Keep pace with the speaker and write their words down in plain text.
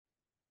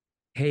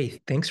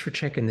Hey, thanks for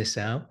checking this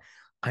out.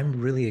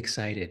 I'm really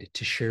excited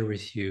to share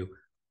with you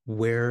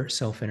where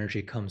self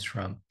energy comes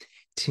from.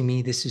 To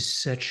me, this is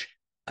such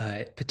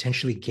a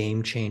potentially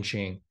game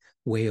changing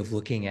way of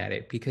looking at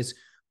it because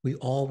we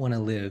all want to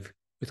live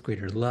with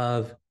greater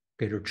love,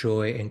 greater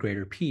joy, and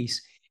greater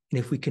peace. And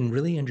if we can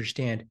really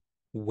understand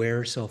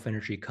where self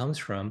energy comes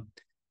from,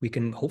 we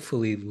can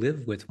hopefully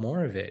live with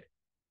more of it.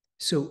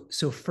 So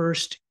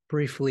first,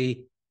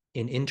 briefly,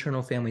 in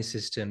internal family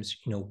systems,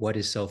 what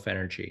is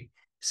self-energy?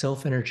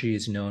 Self-energy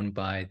is known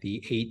by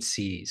the eight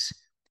C's.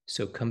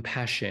 So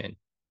compassion,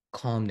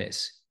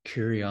 calmness,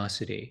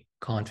 curiosity,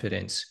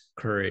 confidence,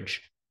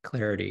 courage,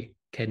 clarity,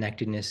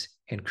 connectedness,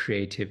 and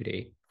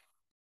creativity.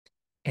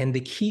 And the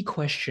key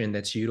question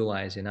that's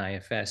utilized in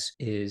IFS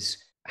is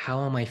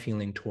how am I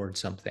feeling towards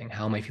something?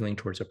 How am I feeling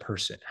towards a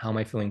person? How am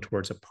I feeling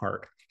towards a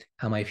part?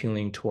 How am I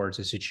feeling towards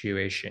a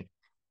situation?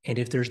 And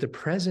if there's the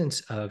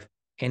presence of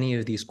any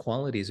of these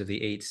qualities of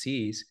the eight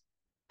C's,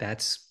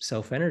 that's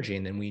self energy.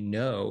 And then we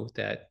know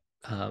that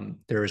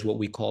there is what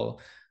we call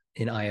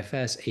in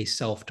IFS a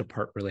self to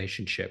part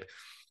relationship.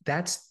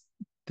 That's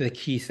the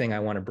key thing I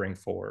want to bring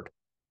forward,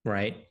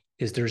 right?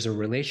 Is there's a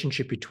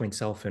relationship between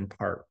self and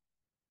part.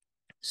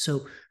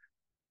 So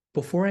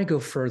before I go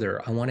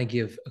further, I want to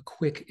give a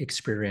quick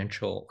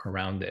experiential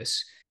around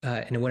this.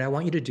 And what I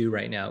want you to do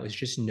right now is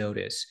just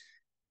notice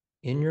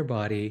in your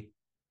body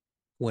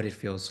what it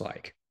feels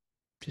like,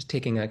 just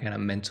taking a kind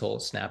of mental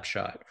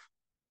snapshot.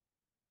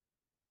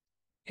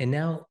 And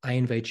now I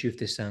invite you, if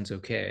this sounds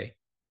okay,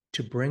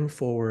 to bring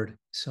forward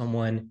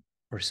someone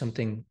or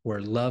something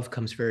where love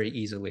comes very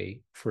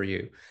easily for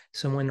you,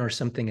 someone or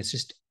something that's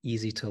just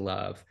easy to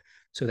love.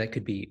 So that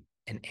could be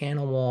an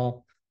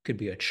animal, could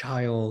be a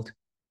child,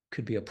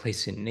 could be a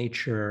place in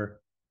nature,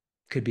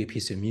 could be a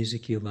piece of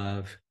music you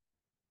love.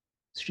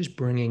 So just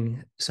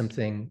bringing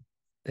something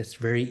that's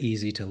very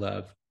easy to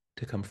love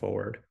to come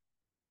forward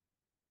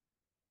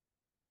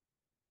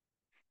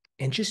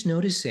and just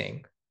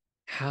noticing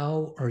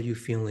how are you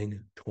feeling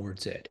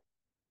towards it.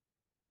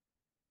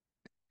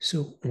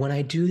 So when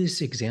I do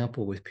this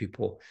example with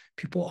people,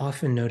 people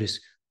often notice,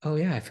 oh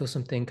yeah, I feel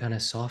something kind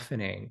of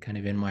softening kind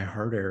of in my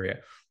heart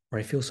area, or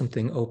I feel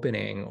something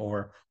opening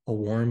or a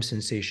warm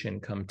sensation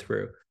come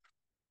through.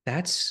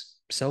 That's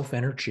self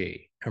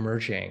energy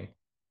emerging.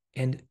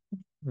 And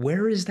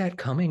where is that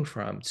coming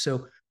from?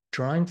 So,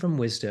 drawing from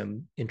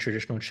wisdom in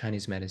traditional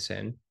Chinese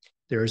medicine,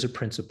 there is a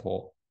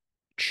principle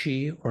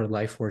qi or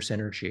life force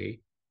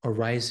energy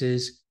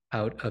arises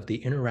out of the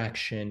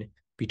interaction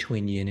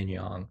between yin and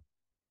yang.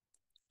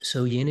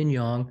 So, yin and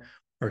yang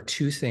are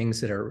two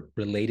things that are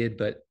related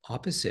but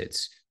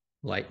opposites,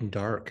 light and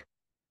dark,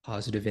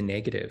 positive and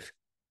negative,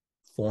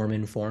 form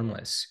and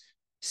formless,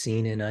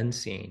 seen and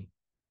unseen,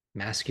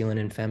 masculine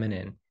and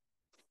feminine.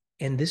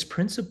 And this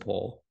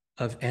principle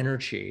of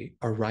energy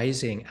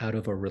arising out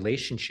of a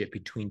relationship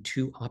between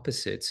two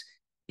opposites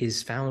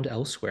is found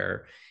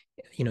elsewhere.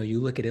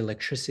 You look at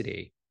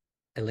electricity,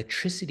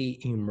 electricity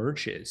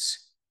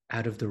emerges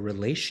out of the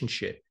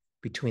relationship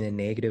between a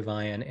negative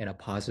ion and a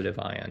positive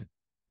ion.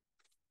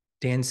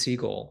 Dan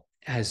Siegel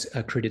has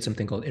created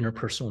something called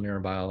interpersonal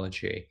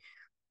neurobiology.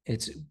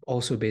 It's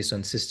also based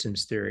on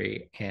systems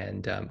theory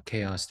and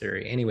chaos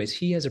theory. Anyways,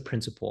 he has a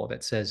principle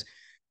that says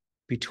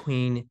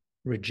between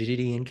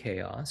rigidity and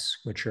chaos,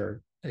 which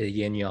are a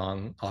yin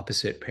yang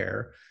opposite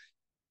pair,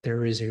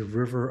 there is a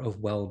river of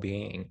well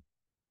being.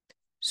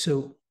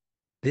 So,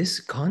 this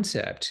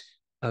concept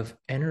of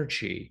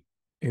energy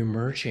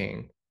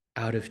emerging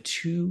out of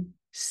two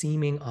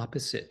seeming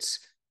opposites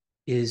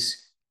is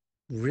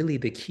really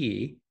the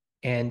key.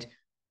 And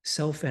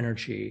self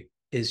energy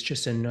is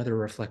just another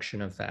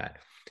reflection of that.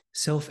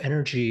 Self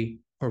energy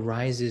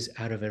arises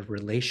out of a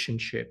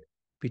relationship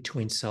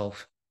between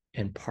self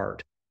and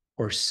part,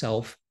 or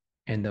self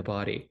and the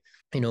body.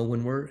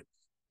 When we're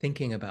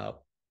thinking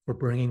about, we're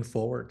bringing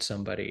forward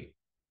somebody,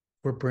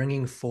 we're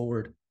bringing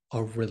forward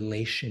a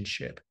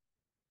relationship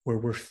where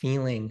we're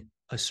feeling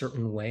a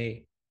certain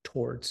way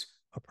towards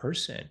a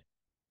person.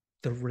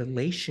 The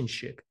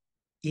relationship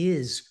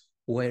is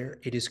where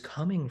it is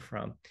coming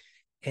from.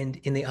 And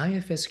in the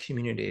IFS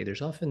community,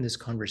 there's often this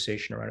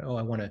conversation around, oh,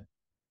 I want to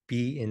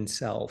be in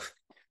self.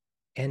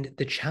 And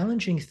the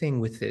challenging thing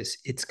with this,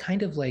 it's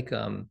kind of like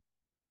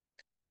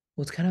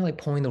well, it's kind of like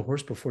pulling the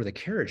horse before the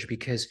carriage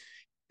because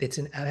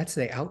that's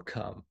the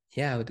outcome.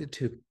 Yeah,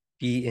 to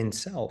be in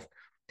self.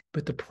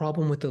 But the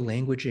problem with the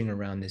languaging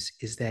around this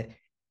is that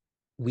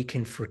we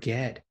can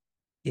forget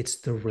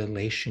it's the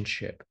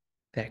relationship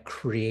that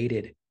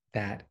created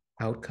that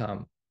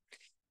outcome.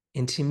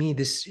 And to me,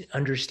 this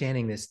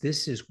understanding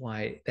this is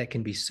why that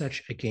can be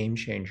such a game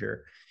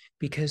changer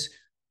because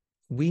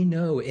we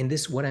know, and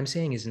this, what I'm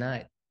saying is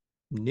not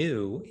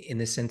new in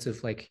the sense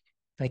of like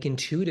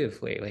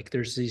intuitively, like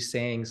there's these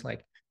sayings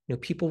like,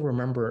 people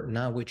remember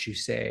not what you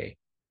say,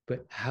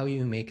 but how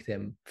you make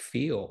them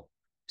feel.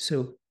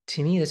 So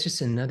to me, that's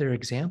just another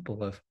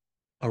example of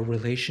a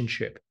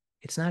relationship.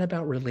 It's not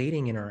about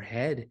relating in our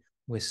head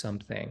with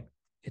something.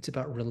 It's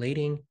about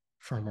relating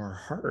from our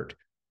heart.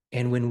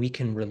 And when we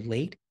can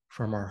relate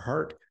from our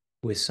heart,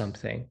 with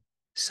something.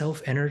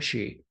 Self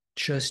energy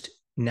just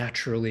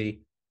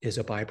naturally is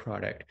a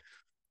byproduct.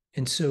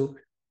 And so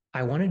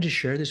I wanted to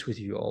share this with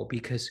you all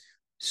because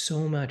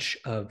so much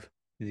of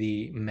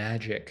the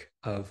magic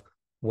of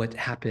what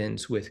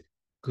happens with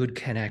good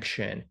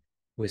connection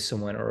with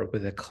someone or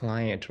with a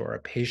client or a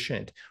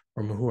patient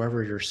or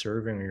whoever you're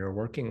serving or you're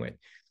working with,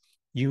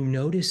 you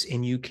notice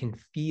and you can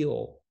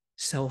feel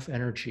self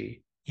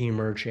energy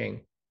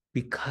emerging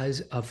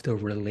because of the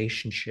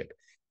relationship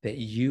that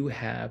you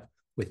have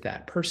with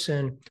that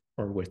person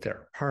or with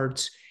their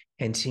parts.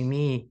 And to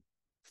me,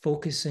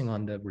 focusing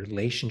on the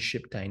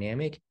relationship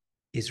dynamic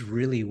is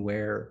really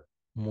where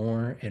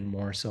more and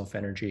more self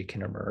energy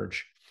can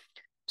emerge.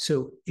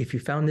 So if you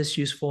found this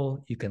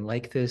useful, you can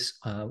like this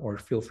or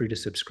feel free to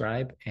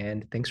subscribe.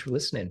 And thanks for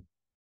listening.